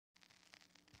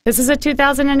This is a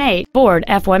 2008 Ford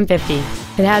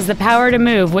F-150. It has the power to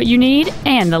move what you need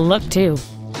and the look too.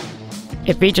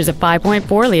 It features a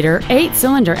 5.4-liter,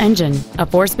 8-cylinder engine, a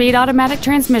 4-speed automatic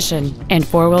transmission, and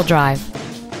 4-wheel drive.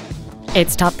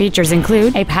 Its top features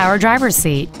include a power driver's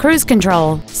seat, cruise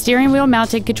control, steering wheel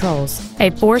mounted controls,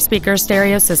 a 4-speaker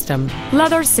stereo system,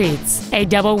 leather seats, a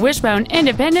double wishbone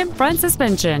independent front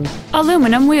suspension,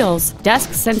 aluminum wheels,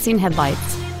 dusk sensing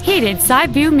headlights, heated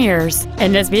side view mirrors,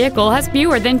 and this vehicle has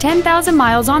fewer than 10,000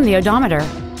 miles on the odometer.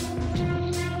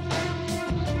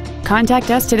 Contact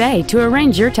us today to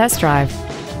arrange your test drive.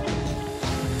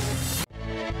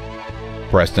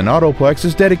 Preston Autoplex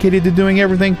is dedicated to doing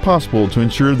everything possible to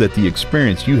ensure that the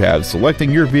experience you have selecting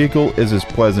your vehicle is as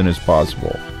pleasant as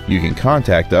possible. You can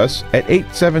contact us at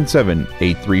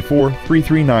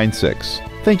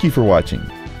 877-834-3396. Thank you for watching.